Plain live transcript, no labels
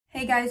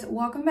Hey guys,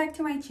 welcome back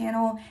to my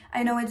channel.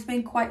 I know it's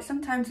been quite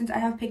some time since I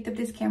have picked up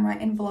this camera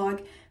and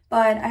vlog,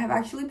 but I have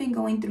actually been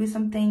going through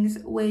some things,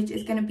 which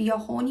is going to be a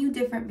whole new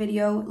different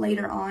video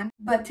later on.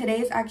 But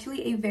today is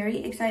actually a very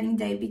exciting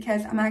day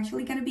because I'm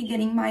actually going to be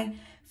getting my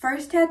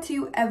first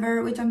tattoo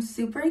ever, which I'm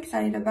super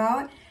excited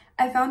about.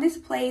 I found this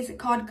place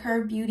called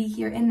Curve Beauty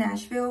here in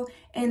Nashville,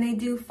 and they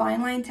do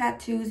fine line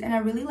tattoos, and I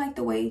really like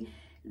the way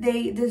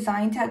they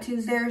design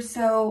tattoos there,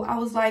 so I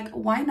was like,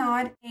 why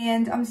not?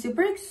 And I'm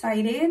super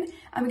excited.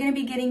 I'm gonna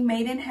be getting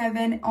Made in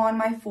Heaven on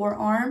my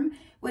forearm,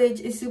 which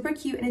is super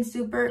cute and it's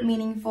super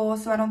meaningful,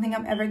 so I don't think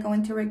I'm ever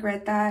going to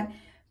regret that.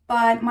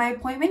 But my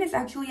appointment is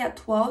actually at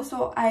 12,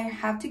 so I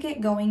have to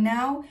get going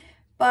now.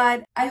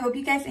 But I hope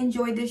you guys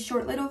enjoyed this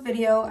short little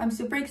video. I'm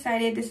super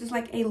excited. This is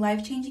like a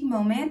life-changing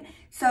moment,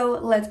 so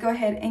let's go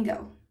ahead and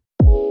go.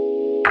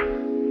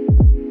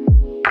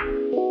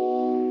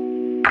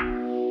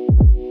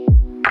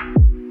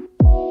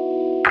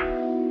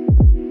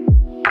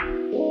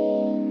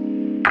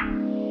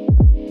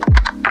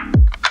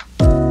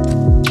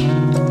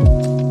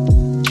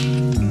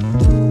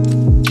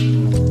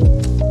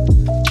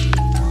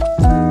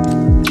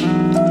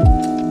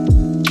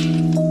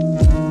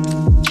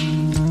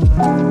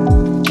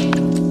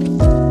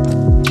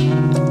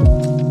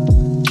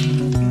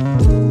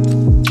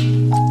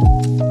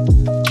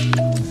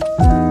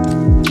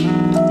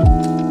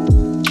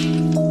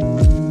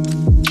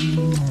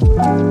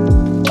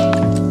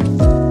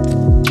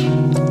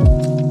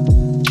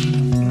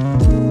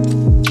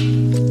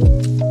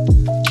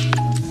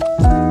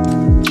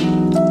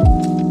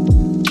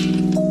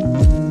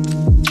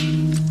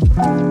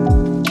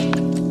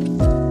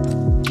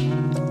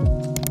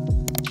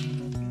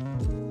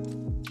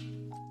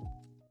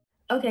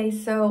 Okay,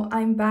 so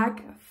I'm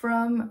back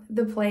from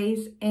the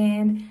place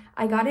and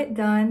I got it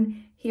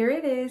done. Here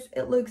it is.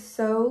 It looks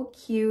so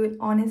cute.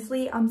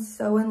 Honestly, I'm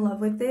so in love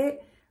with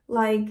it.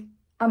 Like,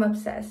 I'm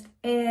obsessed.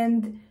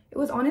 And it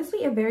was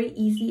honestly a very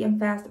easy and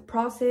fast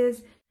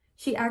process.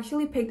 She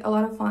actually picked a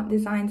lot of font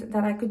designs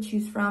that I could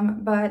choose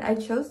from, but I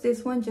chose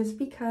this one just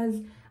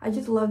because I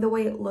just love the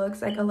way it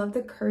looks. Like, I love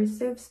the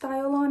cursive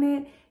style on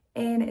it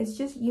and it's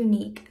just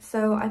unique.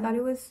 So I thought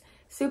it was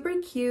super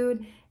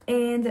cute.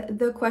 And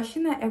the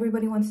question that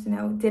everybody wants to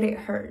know, did it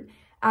hurt?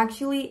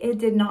 Actually, it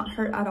did not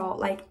hurt at all,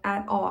 like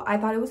at all. I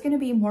thought it was going to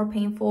be more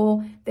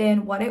painful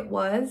than what it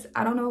was.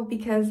 I don't know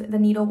because the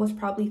needle was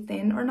probably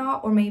thin or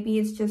not, or maybe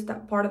it's just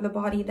that part of the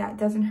body that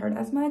doesn't hurt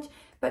as much.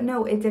 But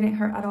no, it didn't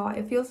hurt at all.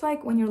 It feels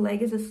like when your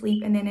leg is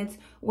asleep and then it's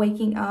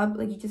waking up,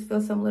 like you just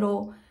feel some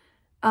little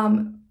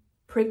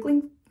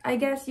prickling, I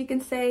guess you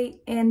can say,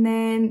 and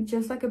then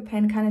just like a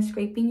pen kind of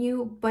scraping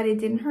you, but it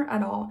didn't hurt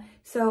at all.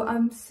 So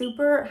I'm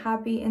super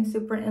happy and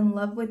super in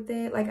love with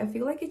it. Like, I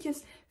feel like it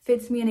just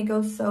fits me and it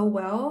goes so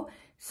well.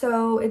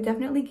 So it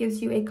definitely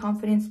gives you a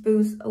confidence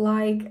boost.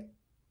 Like,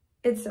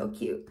 it's so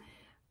cute.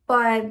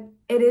 But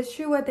it is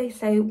true what they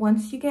say,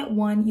 once you get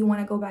one, you want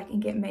to go back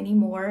and get many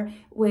more,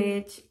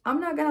 which I'm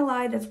not gonna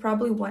lie, that's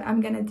probably what I'm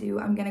gonna do.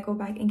 I'm gonna go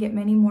back and get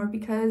many more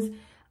because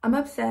I'm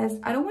obsessed.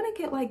 I don't want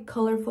to get like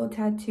colorful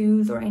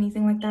tattoos or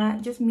anything like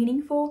that, just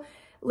meaningful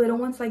little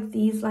ones like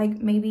these,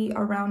 like maybe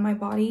around my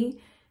body.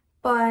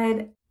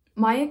 But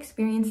my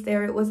experience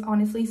there, it was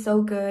honestly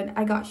so good.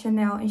 I got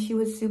Chanel and she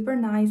was super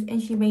nice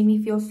and she made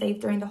me feel safe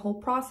during the whole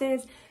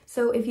process.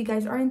 So if you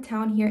guys are in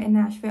town here in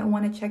Nashville and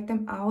want to check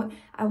them out,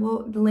 I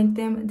will link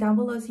them down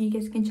below so you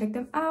guys can check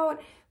them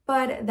out.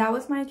 But that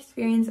was my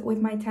experience with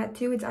my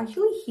tattoo. It's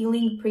actually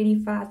healing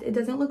pretty fast. It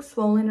doesn't look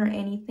swollen or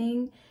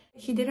anything.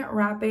 She didn't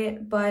wrap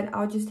it, but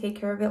I'll just take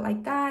care of it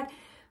like that.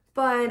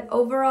 But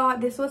overall,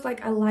 this was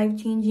like a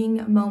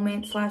life-changing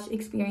moment slash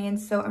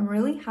experience, so I'm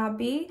really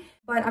happy.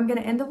 But I'm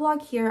gonna end the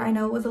vlog here. I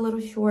know it was a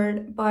little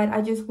short, but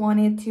I just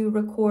wanted to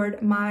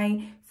record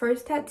my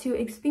first tattoo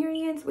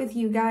experience with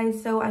you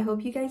guys, so I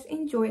hope you guys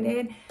enjoyed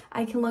it.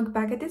 I can look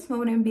back at this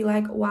moment and be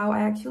like, wow,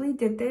 I actually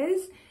did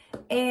this.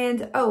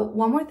 And oh,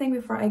 one more thing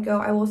before I go,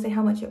 I will say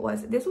how much it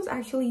was. This was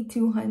actually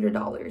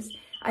 $200.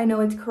 I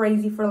know it's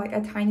crazy for like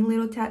a tiny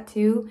little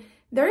tattoo.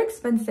 They're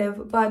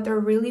expensive, but they're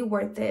really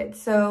worth it.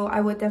 So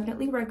I would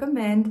definitely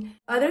recommend.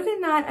 Other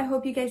than that, I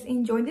hope you guys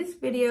enjoyed this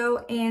video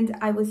and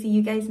I will see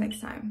you guys next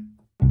time.